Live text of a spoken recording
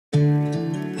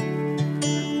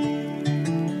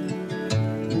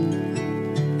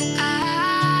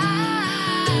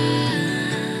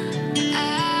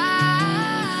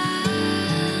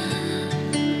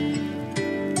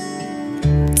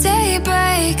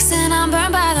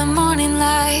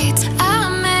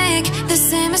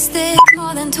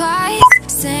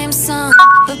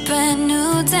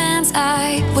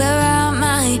inside. We're at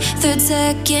my third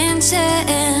second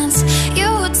chance.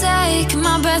 You take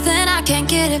my breath and I can't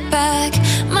get it back.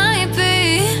 Might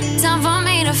be time for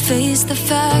me to face the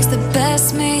facts. The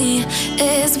best me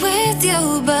is with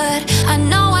you, but I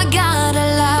know I got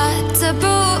a lot to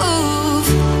prove.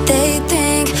 They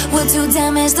think we're too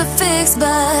damaged to fix,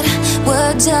 but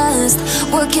we're just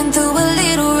working through a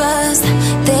little rust.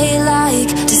 They like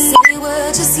to say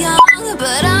we're just young,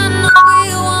 but I know we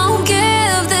won't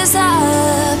give this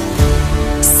up.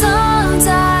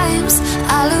 Sometimes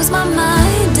I lose my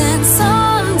mind, and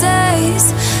some days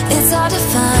it's hard to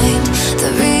find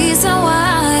the reason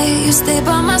why you stay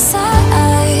by my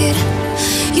side.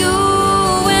 You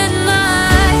and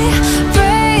I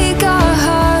break our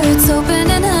hearts open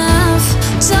enough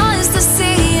just to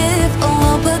see if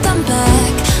we'll put them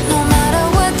back. No matter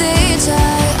what they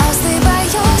try, I'll stay by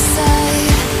your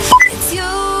side. It's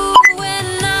you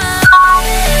and I.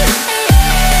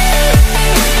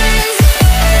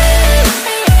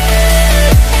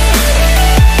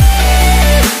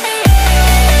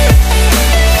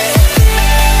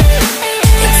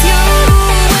 It's you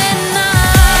and I.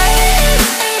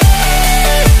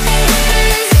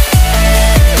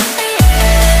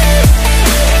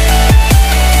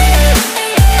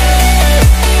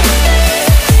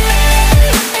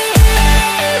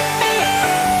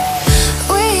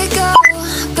 We go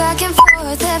back and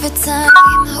forth every time,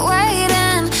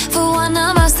 waiting for one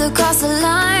of us to cross the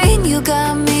line. You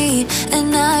got me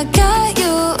and I got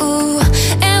you,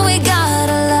 and we got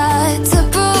a lot to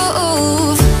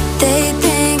prove. They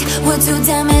think we're too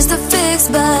damaged to fix,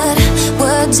 but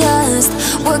we're just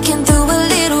working through a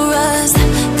little rust.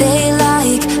 They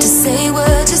like to say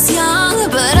we're just young,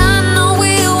 but I know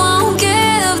we won't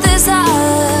give this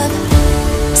up.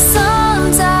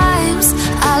 Sometimes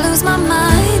I lose my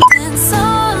mind, and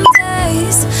some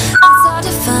days it's hard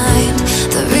to find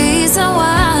the reason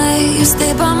why you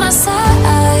stay by my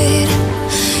side.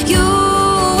 You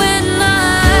and I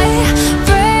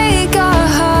break our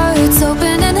hearts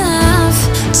open enough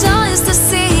just to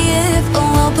see if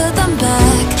we'll put them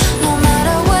back. No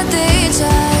matter what they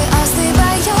try, I'll stay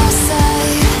by your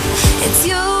side. It's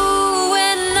you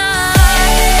and I.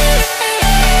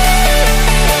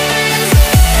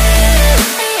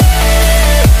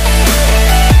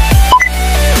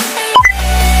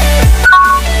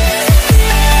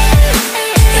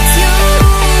 It's you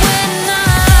and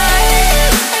I.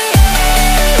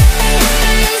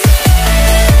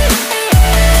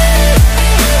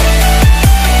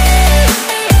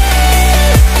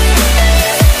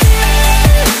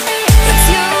 It's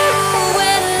you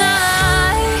and I.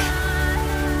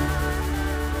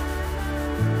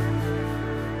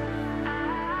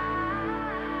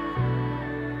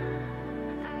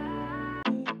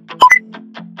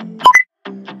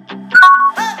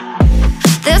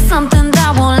 There's something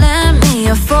that won't let me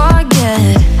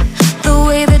forget the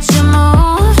way that you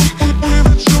move.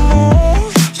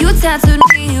 You tattooed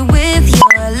me with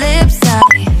your lips. I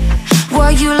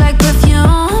wore you like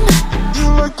perfume.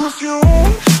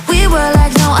 We were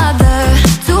like no other,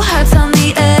 two hearts on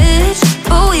the edge,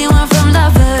 but we went from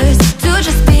lovers to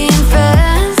just being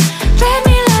friends. Played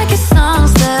me like a song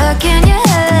stuck in your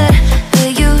head, but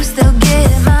you still get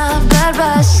my blood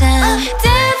rushing.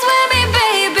 Dance with me,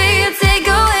 baby, you take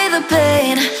away the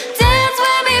pain. Dance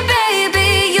with me, baby,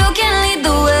 you can lead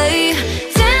the way.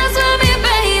 Dance with me,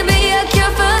 baby, a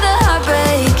cure for the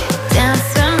heartbreak. Dance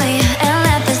with me and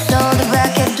let this old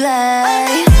record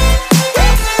play.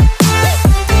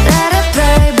 Let it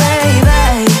play, baby.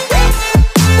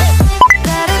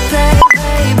 Let it play,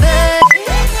 baby.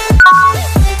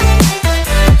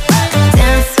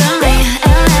 Dance with me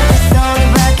and let this old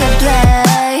record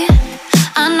play.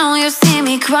 I know you see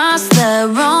me cross the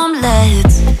room.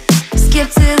 Let's skip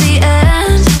to the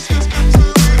end.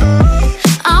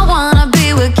 I wanna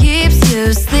be what keeps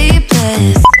you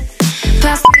sleepless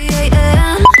past 3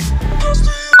 a.m.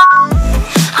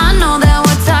 I know that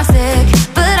we're toxic,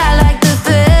 but I like the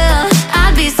thrill.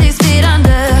 I'd be 6 feet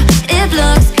under if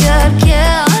looks could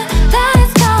kill.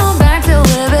 Let's go back to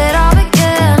live it all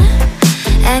again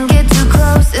and get too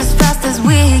close as fast as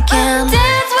we can.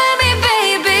 Dance with me,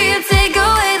 baby, you take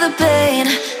away the pain.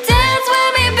 Dance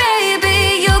with me, baby,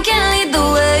 you can lead the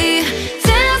way.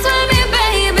 Dance with me,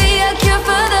 baby, a cure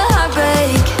for the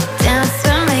heartbreak. Dance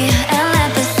with me and let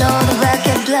this old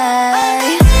record play.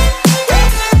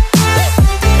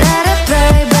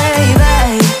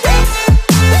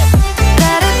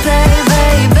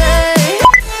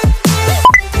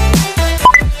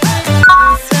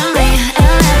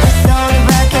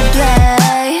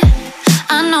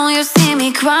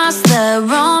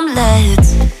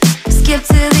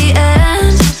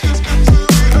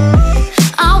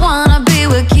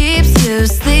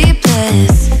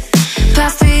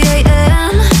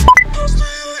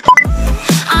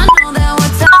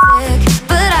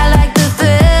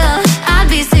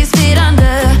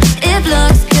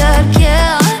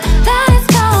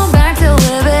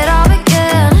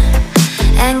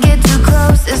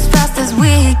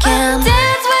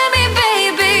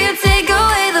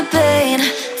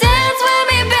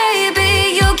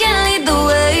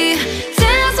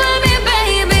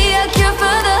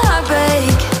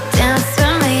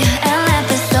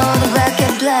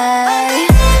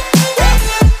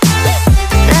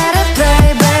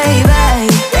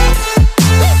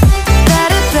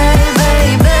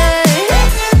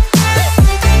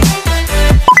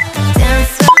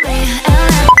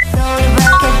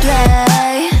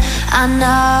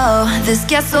 this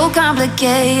gets so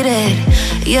complicated.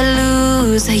 You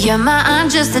lose your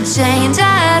mind just to change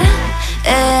it,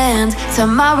 and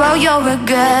tomorrow you'll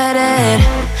regret it.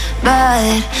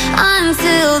 But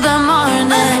until the morning,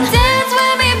 dance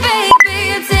with me, baby,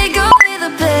 and take away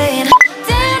the pain.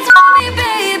 Dance with me,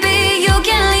 baby, you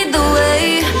can lead the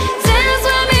way. Dance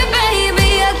with me, baby,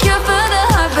 a cure for the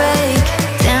heartbreak.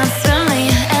 Dance with me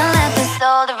and let this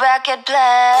old record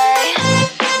play.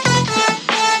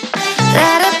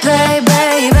 Let it play,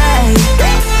 baby.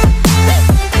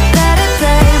 Let it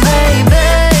play, baby.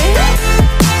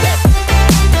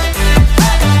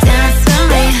 Dance with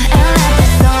me and let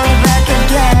this old record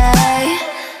play.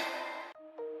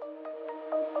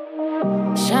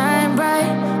 Shine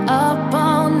bright up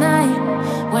all night,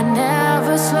 we're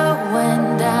never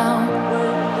slowing down.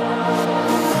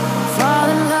 Fall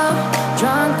in love,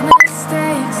 drunk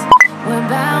mistakes, we're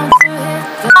bound to hit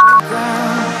the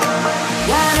ground.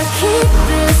 Gotta keep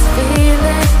this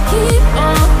feeling, keep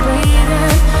on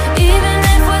breathing, even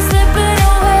if we're slipping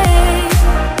away.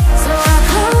 So I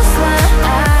close my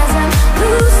eyes and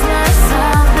lose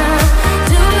myself now.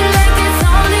 Do it like it's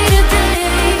only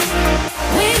today.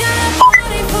 We got a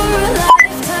party for a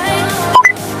lifetime.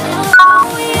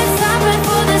 We ain't stopping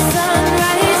for the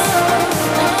sunrise,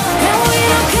 and we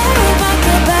don't care about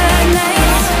the bad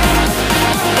nights.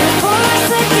 If for a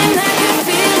second I can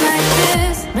feel like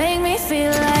this, make me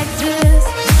feel like this.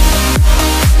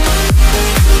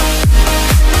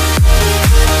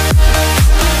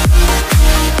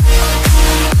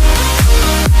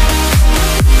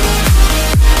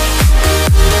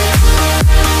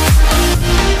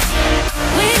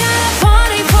 We got a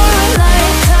party for a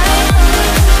lifetime.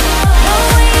 No,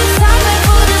 we ain't stopping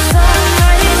for the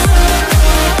sunrise,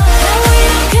 and we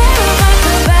don't care about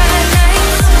the bad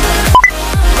nights.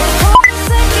 If for a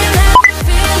second I can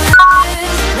feel like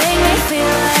this, make me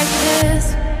feel like this.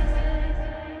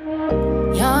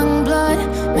 Young blood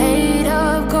made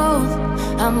of gold,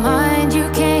 a mind you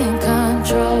can't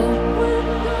control.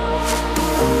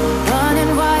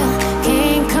 Running wild,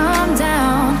 can't come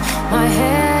down. My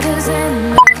head is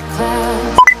in the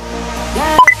clouds.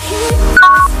 Gotta keep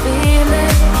this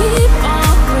feeling, keep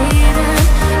on breathing,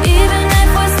 even if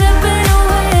we're slipping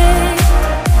away.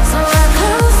 So I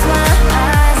close my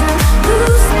eyes and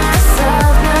lose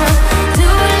myself now. Do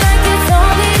it like it's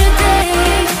only today.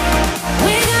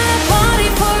 We got a party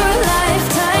for a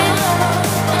lifetime.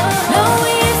 No,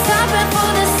 we ain't stopping for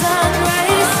the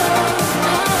sunrise,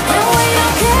 and we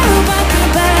don't care about the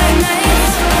bad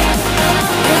nights.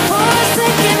 If for a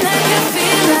second I can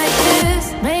feel like this,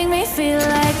 make me feel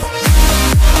like.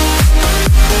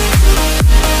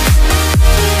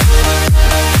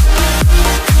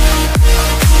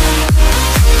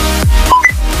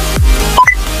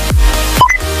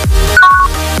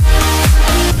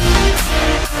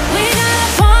 We got a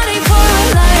party for a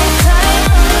lifetime.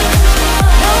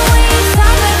 No, we ain't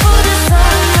stopping for the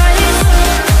sunrise,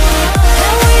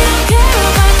 and we don't care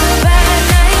about the bad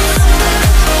nights.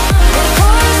 If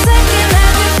for a second I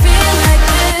can feel like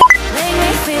this, make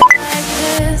me feel like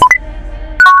this.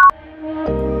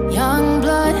 Young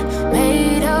blood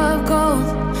made of gold,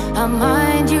 a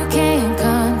mind you can't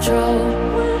control.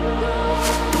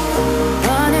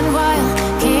 Running wild,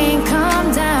 can't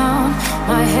come down.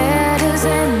 My head is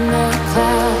in the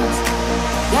clouds.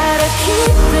 Gotta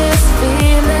keep this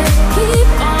feeling, keep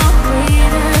on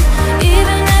breathing,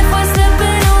 even if we're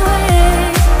slipping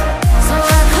away. So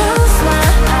I close my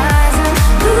eyes and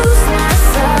lose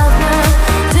myself now.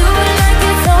 Do it like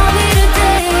it's only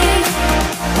today.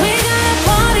 We got a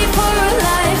party for a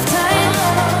lifetime.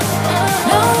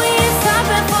 No, we ain't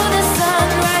stopping for the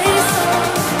sunrise,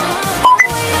 and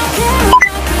we don't care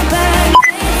about the bad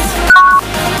nights.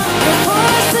 If for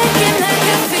a second I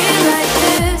can feel like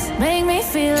this, make me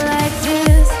feel like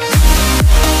this.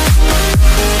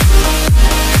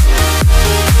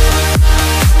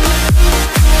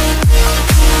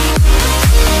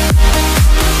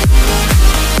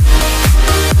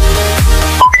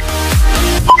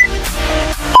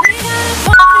 We got a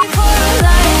party for a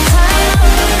lifetime.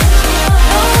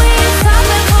 No, we ain't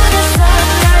stopping for the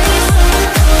sunrise,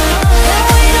 and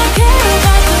we don't care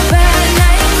about the bad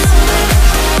nights.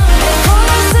 If for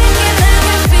a second I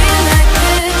can feel like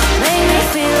this, make me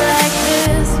feel like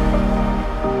this.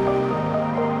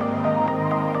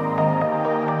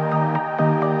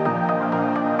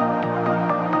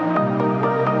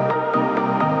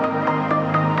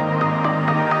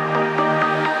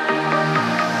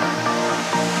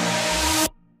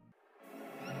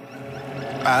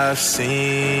 I've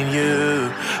seen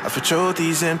you. I've patrolled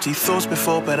these empty thoughts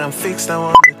before, but I'm fixed now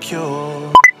on the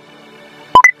cure.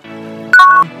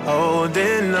 I'm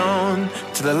holding on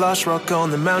to to the last rock on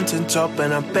the mountaintop,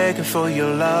 and I'm begging for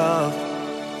your love.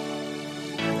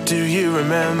 Do you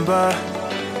remember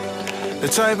the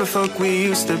type of folk we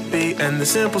used to be, and the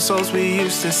simple souls we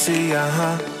used to see?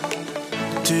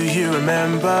 Do you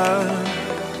remember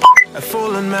a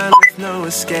fallen man with no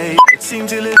escape? It seemed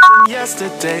to live in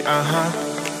yesterday.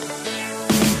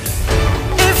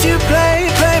 If you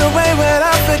played away, well,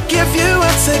 I forgive you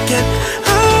once again.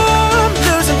 I'm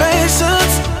losing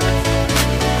patience,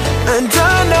 and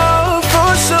I know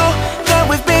for sure that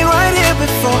we've been right here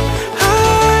before.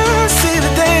 I see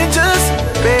the dangers,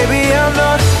 baby, I'm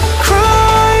not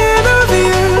crying over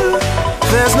you.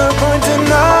 There's no point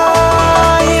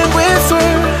denying we're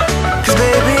through, 'cause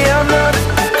baby, I'm not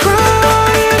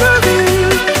crying over you.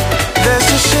 There's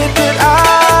just shit that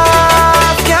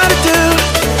I've gotta do,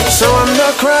 so I'm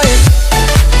not crying.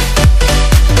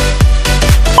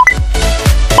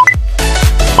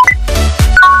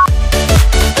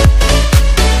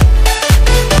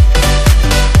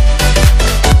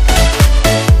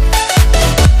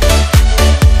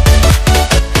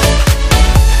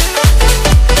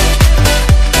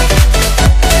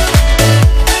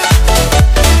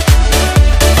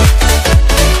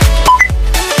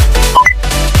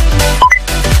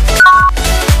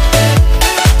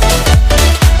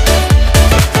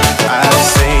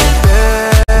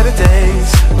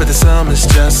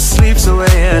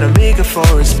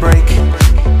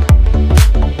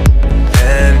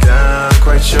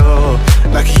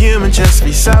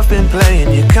 I've been playing,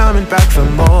 you're coming back for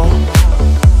more.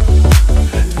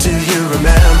 Do you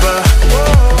remember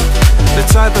the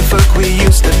type of folk we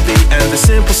used to be, and the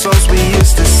simple souls we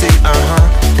used to see?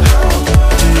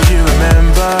 Do you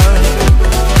remember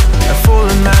a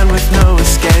fallen man with no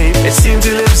escape? It seemed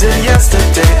he lives in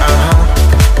yesterday.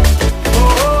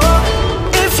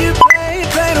 If you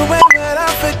played away, well, I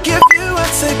forgive you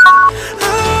once again.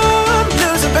 I'm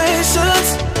losing patience,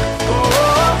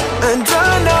 and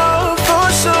I know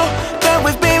that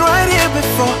we've been right here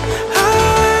before.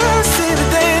 I see the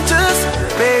dangers,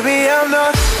 baby, I'm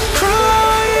not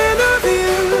crying over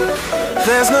you.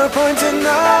 There's no point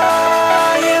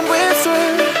denying we're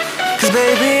through, 'cause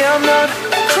baby, I'm not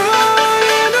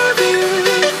crying over you.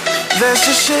 There's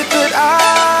just shit that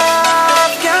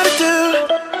I've gotta do,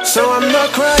 so I'm not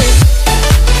crying.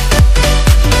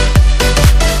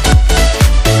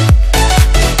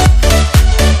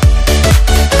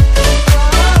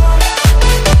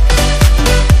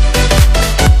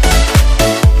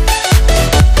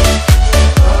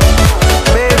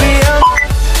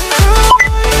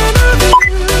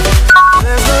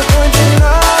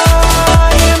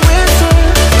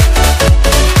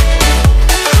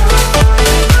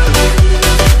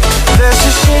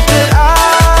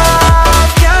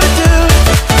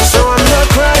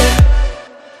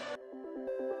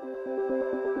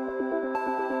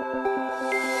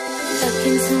 Look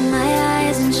into my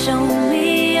eyes and show me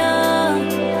your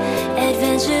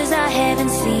adventures I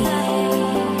haven't seen.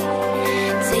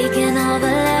 Taking all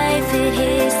the life, it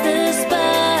hits the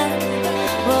spot.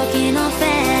 Walking on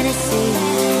fantasy.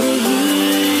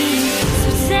 So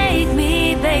take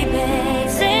me, baby,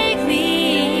 take me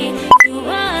to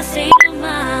a state of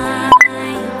mind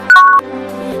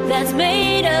that's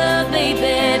made of,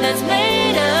 baby, that's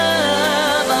made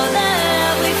of all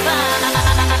that we find.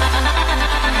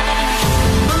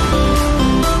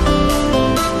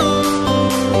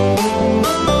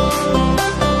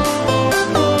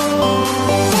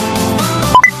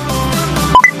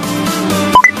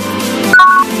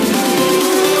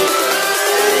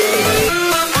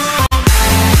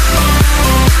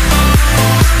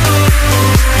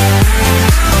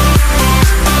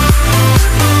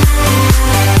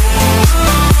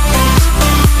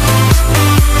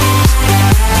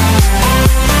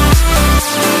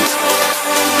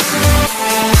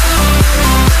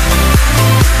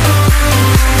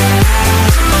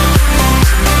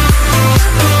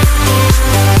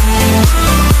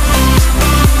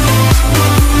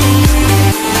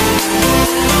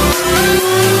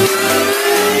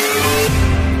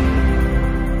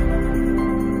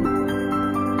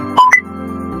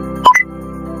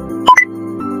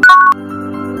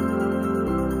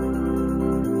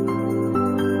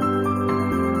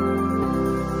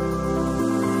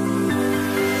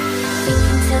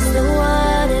 The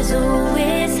water's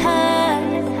always high.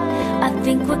 I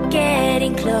think we're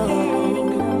getting close.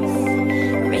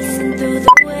 Racing through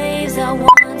the waves, I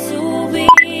want to be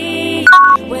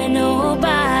where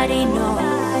nobody knows.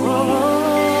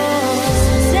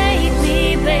 Take me,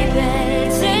 baby,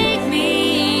 take me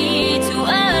to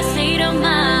a state of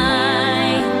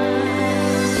mind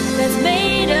that's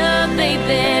made of,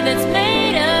 baby, that's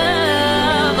made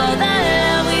of all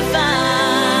that we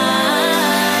find.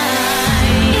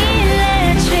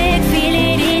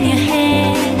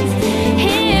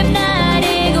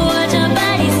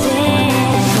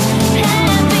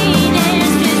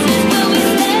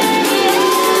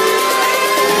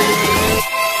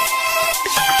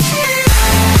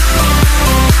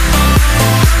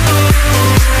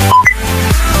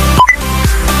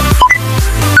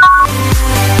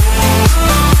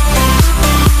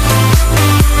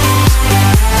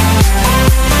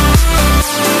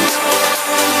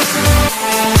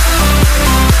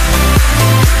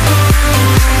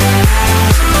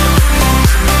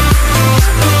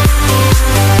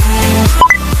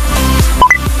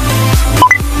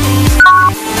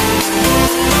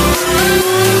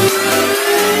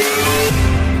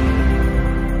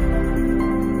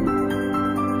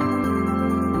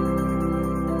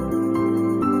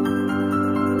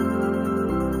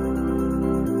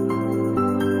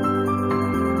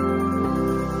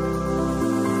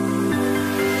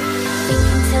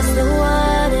 guess the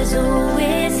water's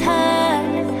always high.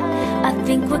 I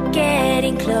think we're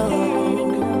getting close,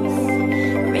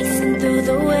 racing through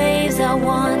the waves. I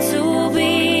want to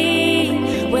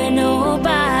be where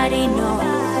nobody knows.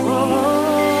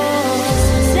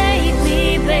 Take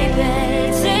me,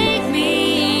 baby, take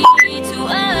me to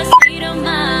a state of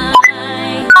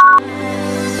mind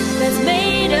that's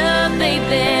made up,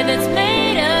 baby, that's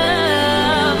made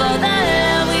of all the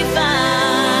love we find.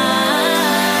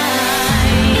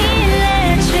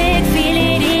 Electric, feel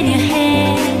it in your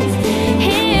hands.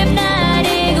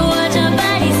 Hypnotic, watch our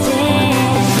bodies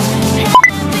dance.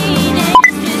 Happiness,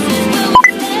 this is where we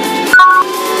stand.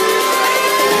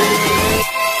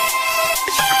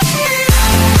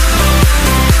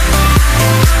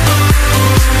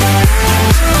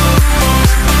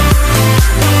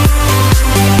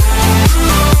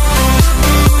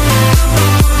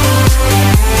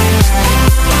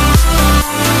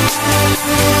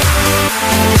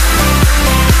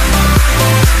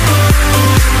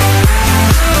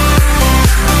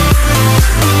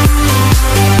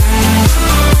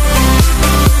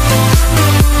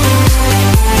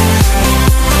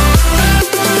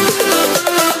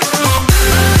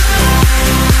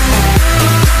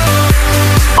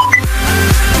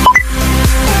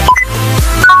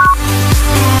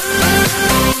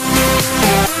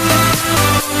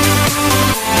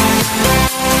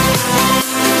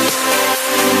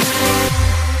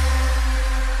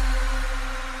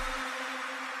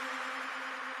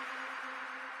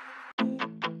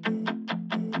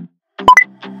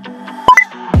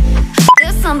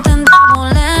 There's something that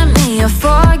won't let me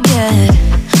forget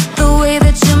the way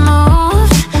that you move.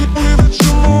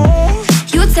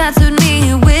 You tattooed me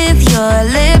with your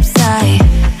lips. I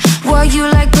wore you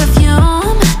like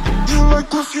perfume.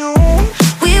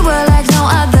 We were like no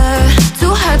other,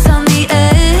 two hearts on the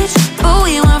edge, but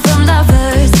we went from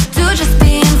lovers to just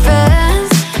being friends.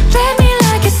 Played me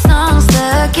like a song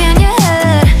stuck in your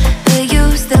head, but you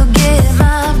still get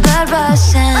my blood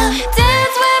rushing.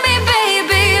 Dance with me,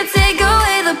 baby, you take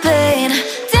away the pain.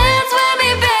 Dance with me,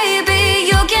 baby,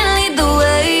 you can lead the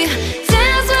way.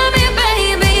 Dance with me,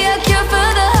 baby, a cure for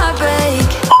the heartbreak.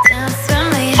 Dance with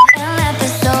me and let the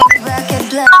soul record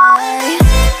play.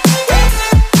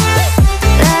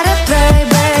 Let it play,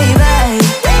 baby.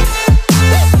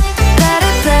 Let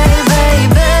it play,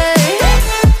 baby.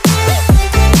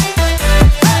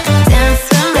 Dance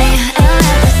with me and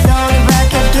let the soul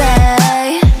record play.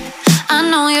 I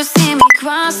know you see me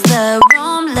cross the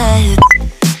room, let's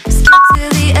skip to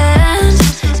the end.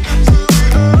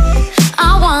 I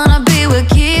wanna be what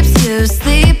keeps you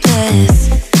sleepless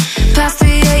past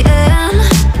 3 a.m.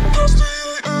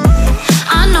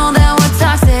 I know that we're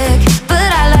toxic, but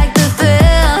I like the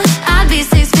thrill. I'd be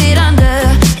 6 feet under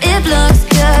if looks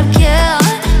could kill.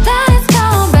 Let's go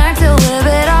back to live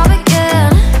it all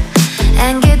again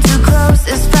and get too close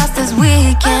as fast as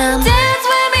we can. Dance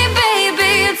with me, baby,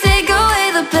 you take away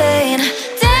the pain.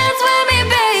 Dance with me,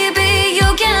 baby, you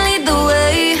can lead the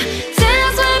way.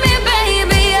 Dance with me,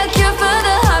 baby, a cure for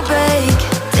the heartbreak.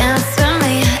 Dance with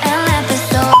me and let the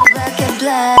soul record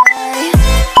play.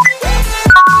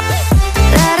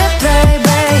 Let it play,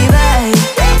 baby.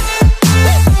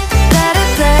 Let it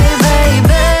play,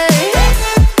 baby.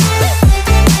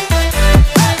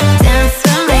 Dance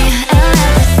with me and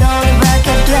let the soul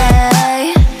record play.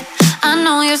 I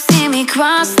know you see me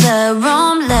cross the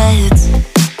room, let's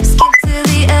skip to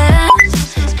the end.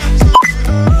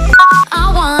 I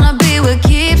wanna be what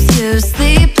keeps you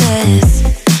sleepless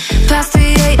past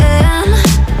 3 a.m.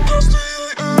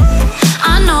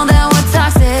 I know that we're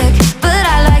toxic, but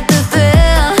I like the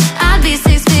thrill. I'd be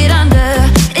 6 feet under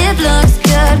if looks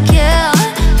could kill.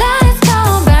 Let's go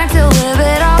back to live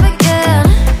it all again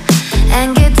and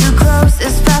get too close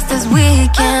as fast as we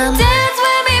can. Dance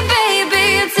with me, baby,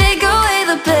 you take away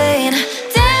the pain.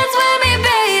 Dance with me,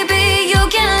 baby, you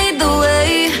can lead the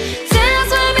way.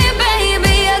 Dance with me,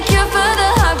 baby, a cure for the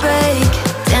heartbreak.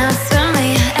 Dance with me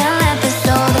and let the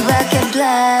soul record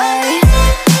play.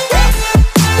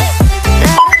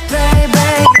 Let it play,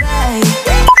 baby.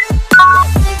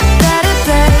 Let it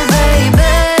play,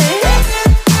 baby.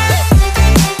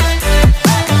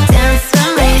 Dance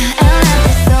with me and let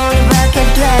the soul record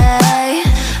play.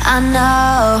 I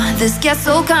know this gets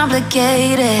so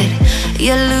complicated.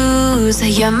 You lose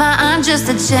your mind just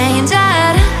to change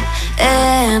it,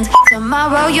 and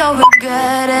tomorrow you'll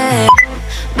regret it.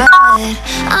 But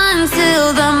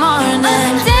until the morning,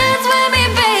 dance with me,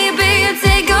 baby, you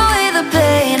take away the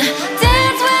pain.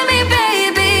 Dance with me,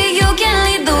 baby, you can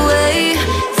lead the way.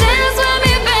 Dance with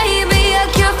me, baby, a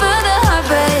cure for the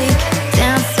heartbreak.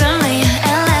 Dance with me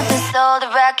and let the soul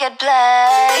record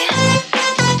play.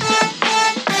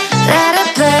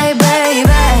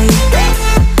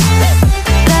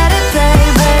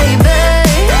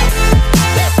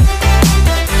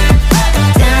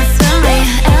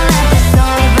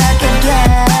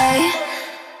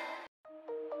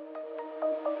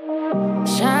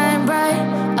 shine bright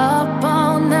up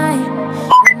all night.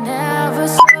 We're never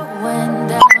slowing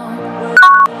down.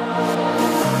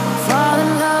 Fall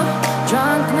in love,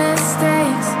 drunk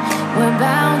mistakes, we're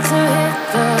bound to hit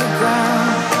the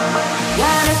ground.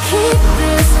 Gotta keep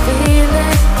this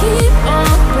feeling, keep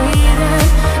on breathing,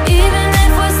 even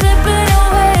if we're slipping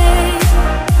away.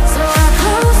 So I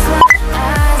close my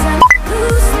eyes and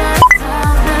lose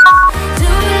myself now. Do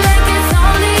it like it's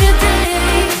only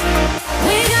today.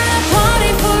 We got a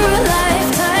party for a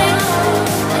lifetime.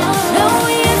 No,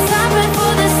 we ain't stopping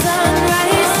for the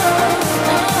sunrise.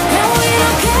 And we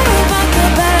don't care about the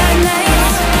bad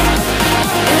nights.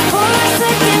 If for a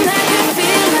second I can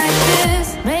feel like this,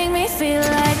 make me feel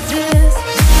like this.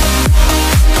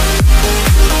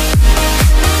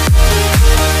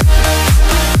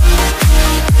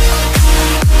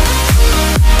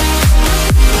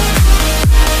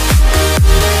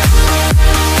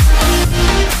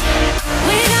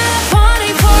 We got a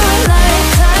party for a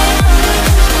lifetime.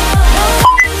 No,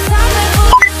 we ain't stopping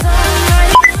for the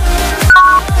sunrise.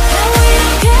 And we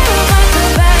don't care about the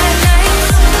bad nights.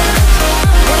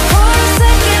 If for a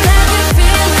second I can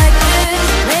feel like this,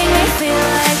 make me feel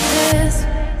like this.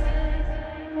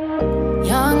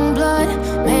 Young blood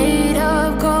made of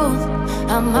gold,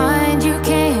 a mind you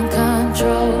can't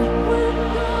control.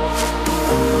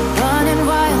 Running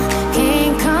wild,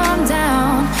 can't come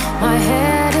down. My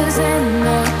head is in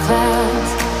the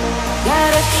clouds.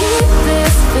 Gotta keep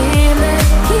this feeling,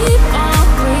 keep on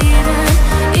breathing,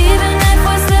 even if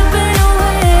we're slipping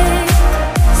away.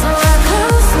 So I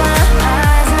close my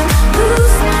eyes and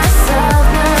lose myself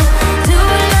now. Do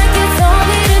it like it's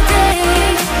only today.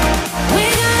 We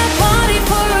got a party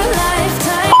for a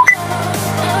lifetime.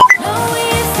 No, we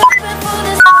ain't stopping for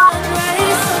the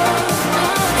sunrise.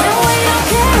 And we don't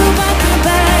care about the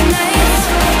bad nights.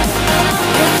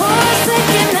 If for a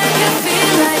second I can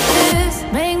feel like this,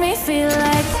 make me feel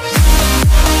like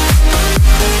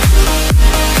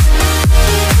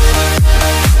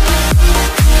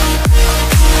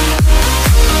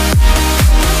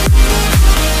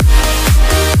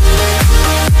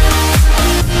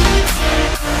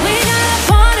we got a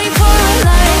party for a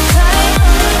lifetime.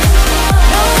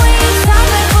 No, we ain't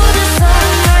stopping for the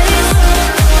sunrise.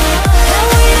 And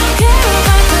we don't care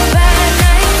about the bad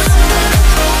nights.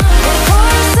 If for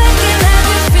a second I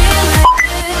can feel like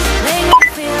this, make me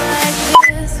feel like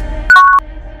this.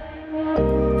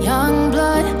 Young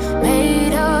blood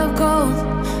made of gold,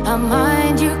 a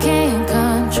mind you can't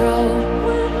control.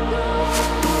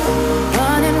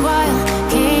 Running wild,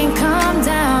 can't come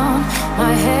down.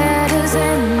 My head is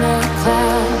in the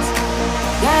clouds.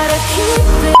 Gotta keep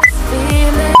this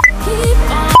feeling, keep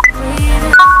on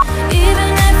breathing, even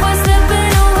if we're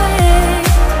slipping away.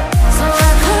 So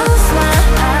I close my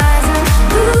eyes and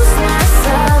lose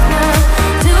myself now.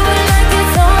 Do it like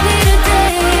it's only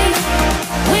today.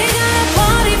 We got a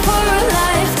party for a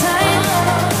lifetime.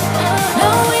 No,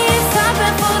 we ain't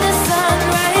stopping for the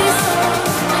sunrise.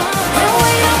 And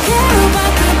we don't care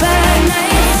about the bad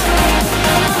nights.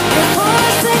 If for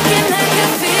a second I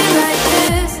can feel like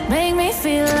this, make me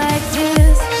feel like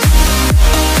this.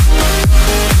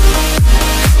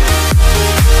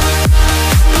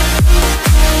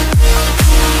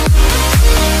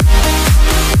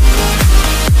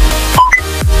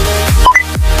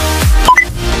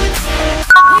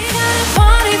 We got a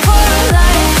party for a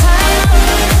lifetime.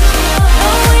 No,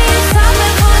 we ain't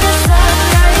stopping for the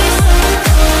sunrise.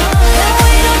 And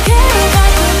we don't care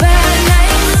about the bad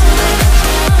nights.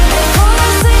 If for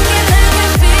a second I can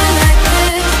feel like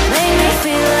this, make me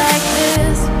feel like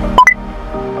this.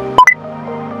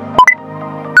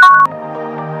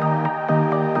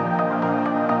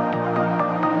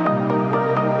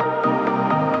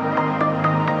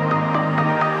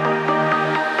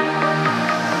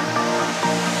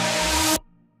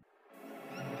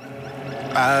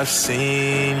 I've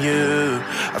seen you.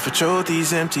 I've patrolled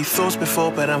these empty thoughts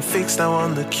before, but I'm fixed now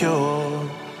on the cure.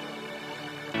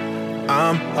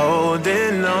 I'm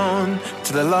holding on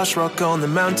to the last rock on the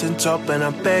mountaintop, and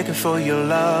I'm begging for your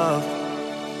love.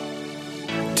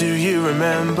 Do you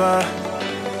remember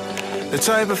the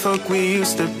type of folk we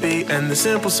used to be, and the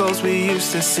simple souls we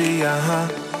used to see?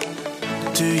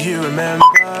 Do you remember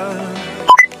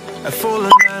a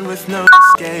fallen man with no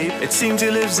escape? It seems he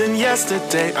lives in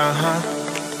yesterday.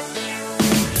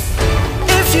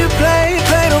 If you play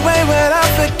the way, well,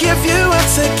 I'll forgive you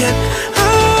once again.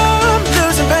 I'm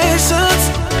losing patience,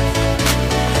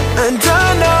 and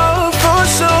I know for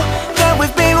sure that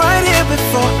we've been right here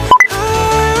before.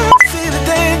 I see the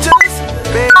dangers,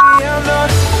 baby, I'm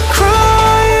not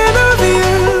crying over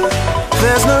you.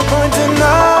 There's no point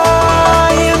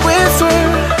denying we're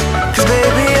through, 'cause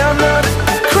baby, I'm not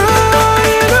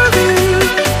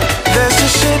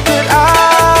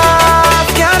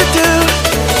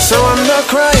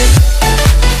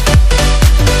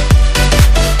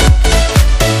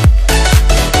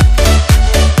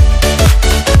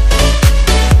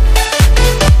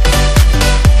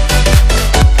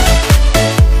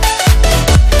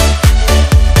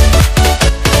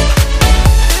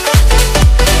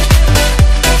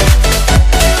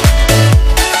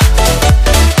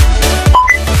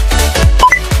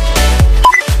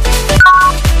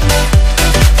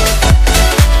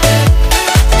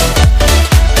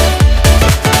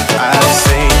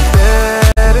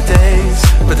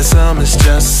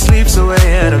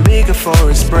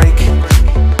forest break.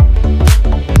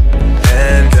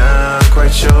 And I'm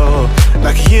quite sure,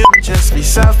 like a human chess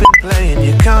piece I've been playing,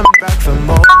 you're coming back for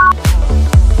more.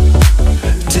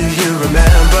 Do you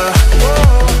remember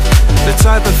the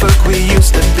type of folk we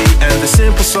used to be and the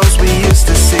simple souls we used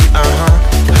to see?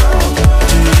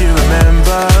 Do you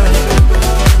remember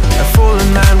a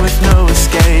fallen man with no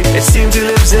escape? It seems he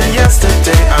lives in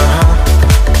yesterday.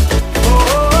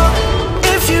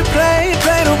 If you play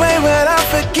the way, well, I'll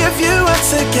forgive you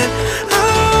once again.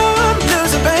 I'm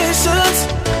losing patience,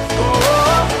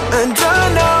 and I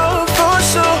know for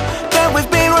sure that we've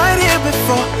been right here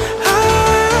before.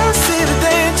 I see the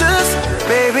dangers,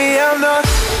 baby, I'm not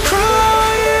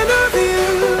crying over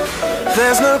you.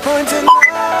 There's no point in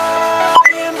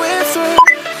lying, we're through.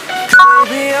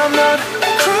 Baby, I'm not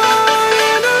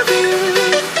crying over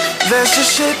you. There's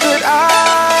just shit that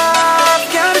I've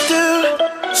gotta do,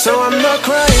 so I'm not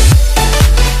crying.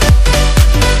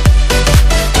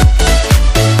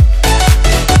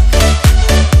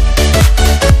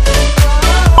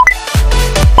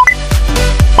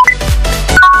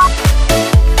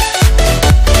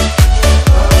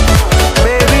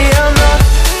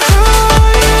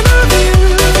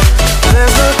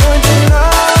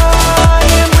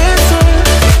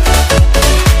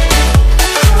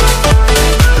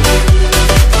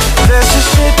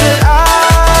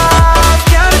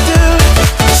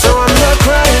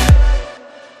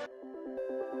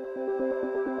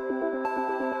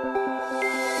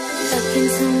 Look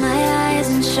into my eyes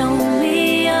and show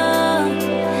me your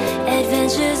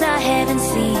adventures I haven't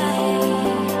seen.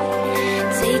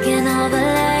 Taking all the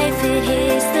life, it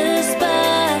hits the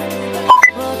spot.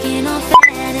 Walking on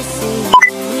fantasy.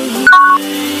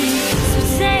 So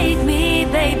take me,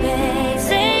 baby,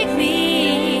 take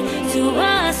me to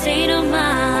a state of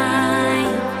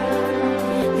mind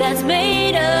that's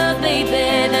made of,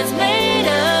 baby, that's made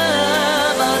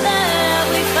of all that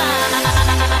we find.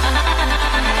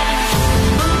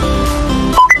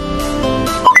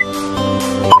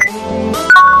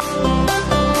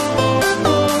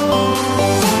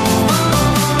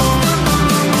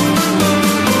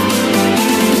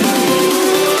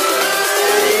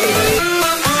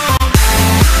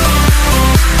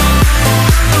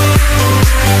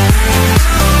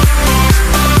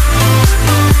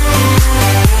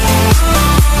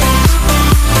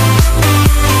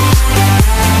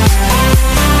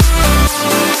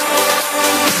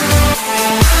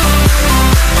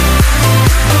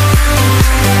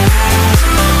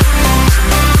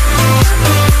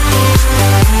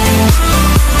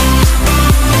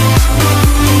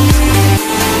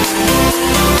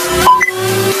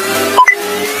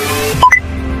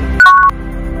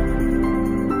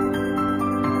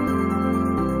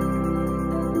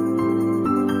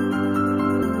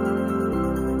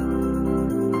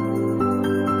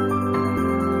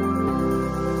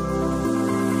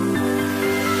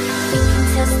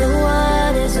 The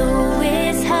water's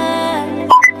always high.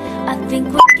 I think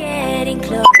we're getting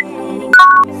close.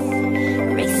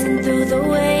 Racing through the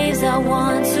waves, I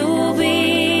want to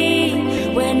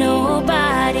be where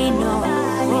nobody knows.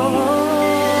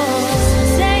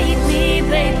 Take me,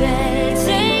 baby,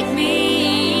 take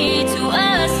me to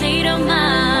a state of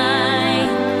mind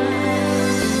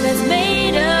that's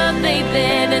made of,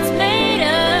 baby, that's made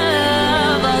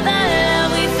of all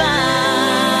that we find.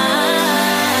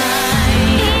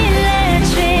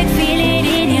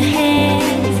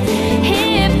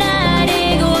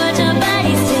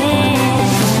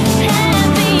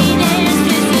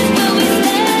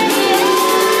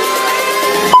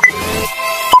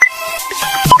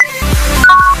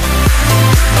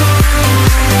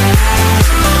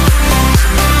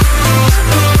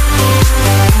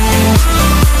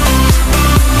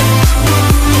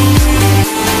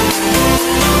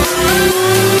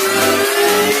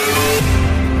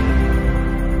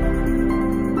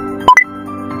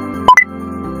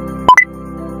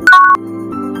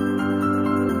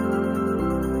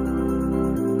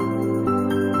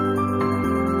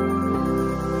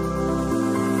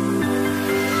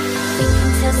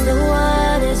 The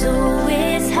water's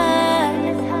always high.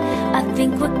 I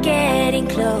think we're getting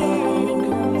close.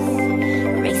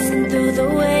 Racing through the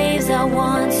waves, I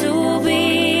want to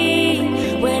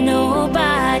be where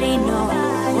nobody knows.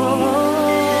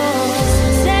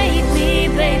 Take me,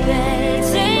 baby,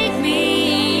 take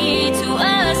me to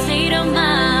a state of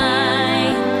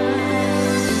mind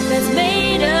that's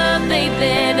made of,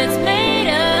 baby, that's made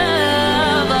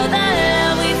of all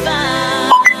that we find.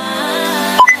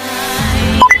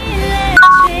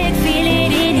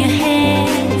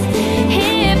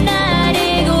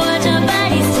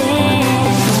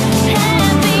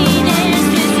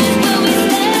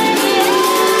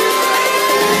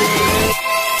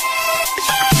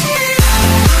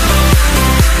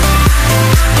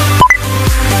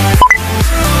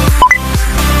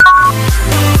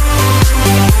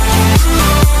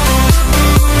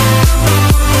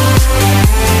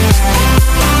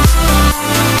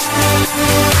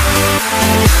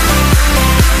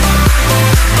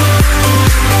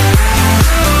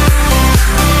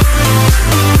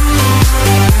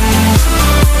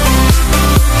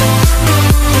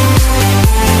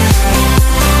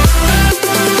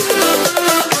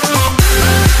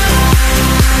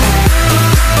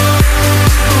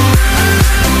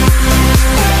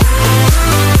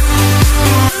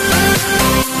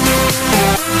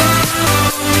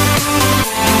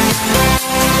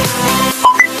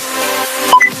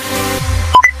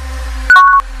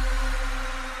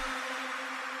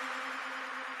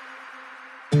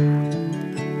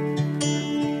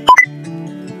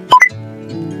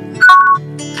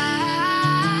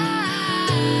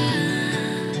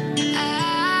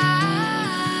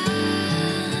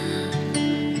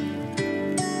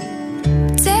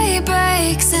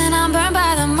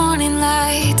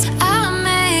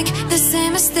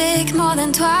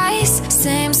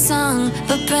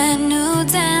 a brand new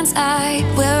dance. I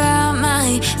wear out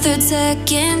my third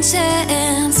second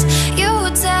chance. You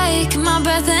take my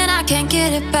breath and I can't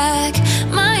get it back.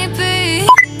 Might be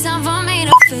time for me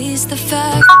to face the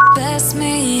fact the best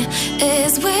me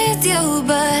is with you,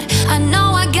 but I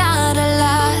know I got a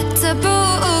lot to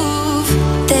prove.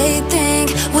 They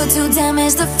think we're too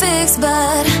damaged to fix,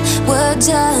 but we're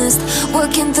just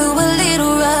working through a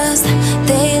little rust.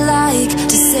 They like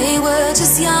to say we're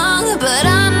just young, but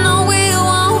I know we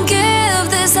won't give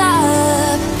this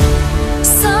up.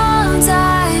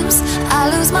 Sometimes I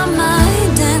lose my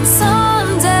mind, and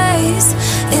some days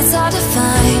it's hard to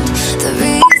find the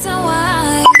reason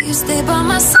why you stay by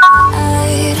my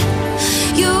side.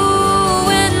 You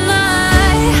and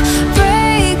I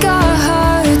break our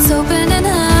hearts open in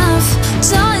half,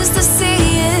 just to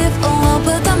see if we'll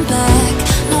put them back.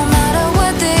 No matter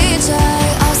what they try,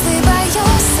 I'll stay by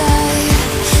your side.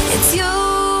 It's you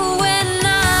and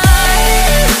I.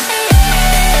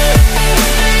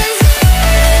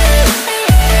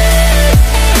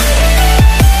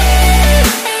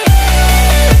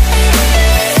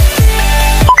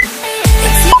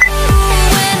 It's you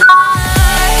and I.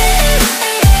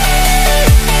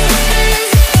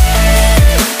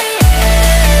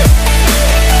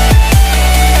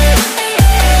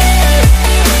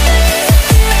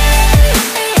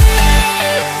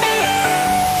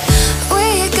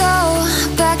 We go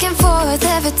back and forth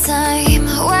every time,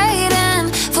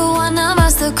 waiting for one of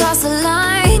us to cross the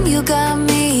line. You got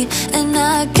me and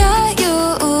I got you,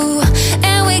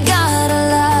 and we got a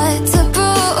lot to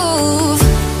prove.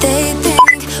 They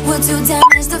think we're too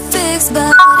damaged to fix,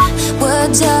 but we're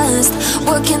just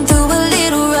working through a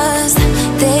little rust.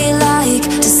 They like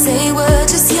to say we're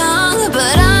just young,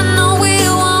 but I know we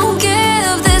won't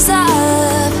give this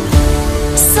up.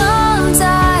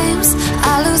 Sometimes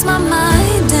I lose my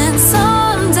mind, and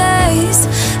some days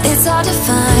it's hard to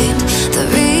find the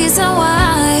reason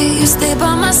why you stay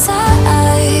by my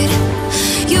side.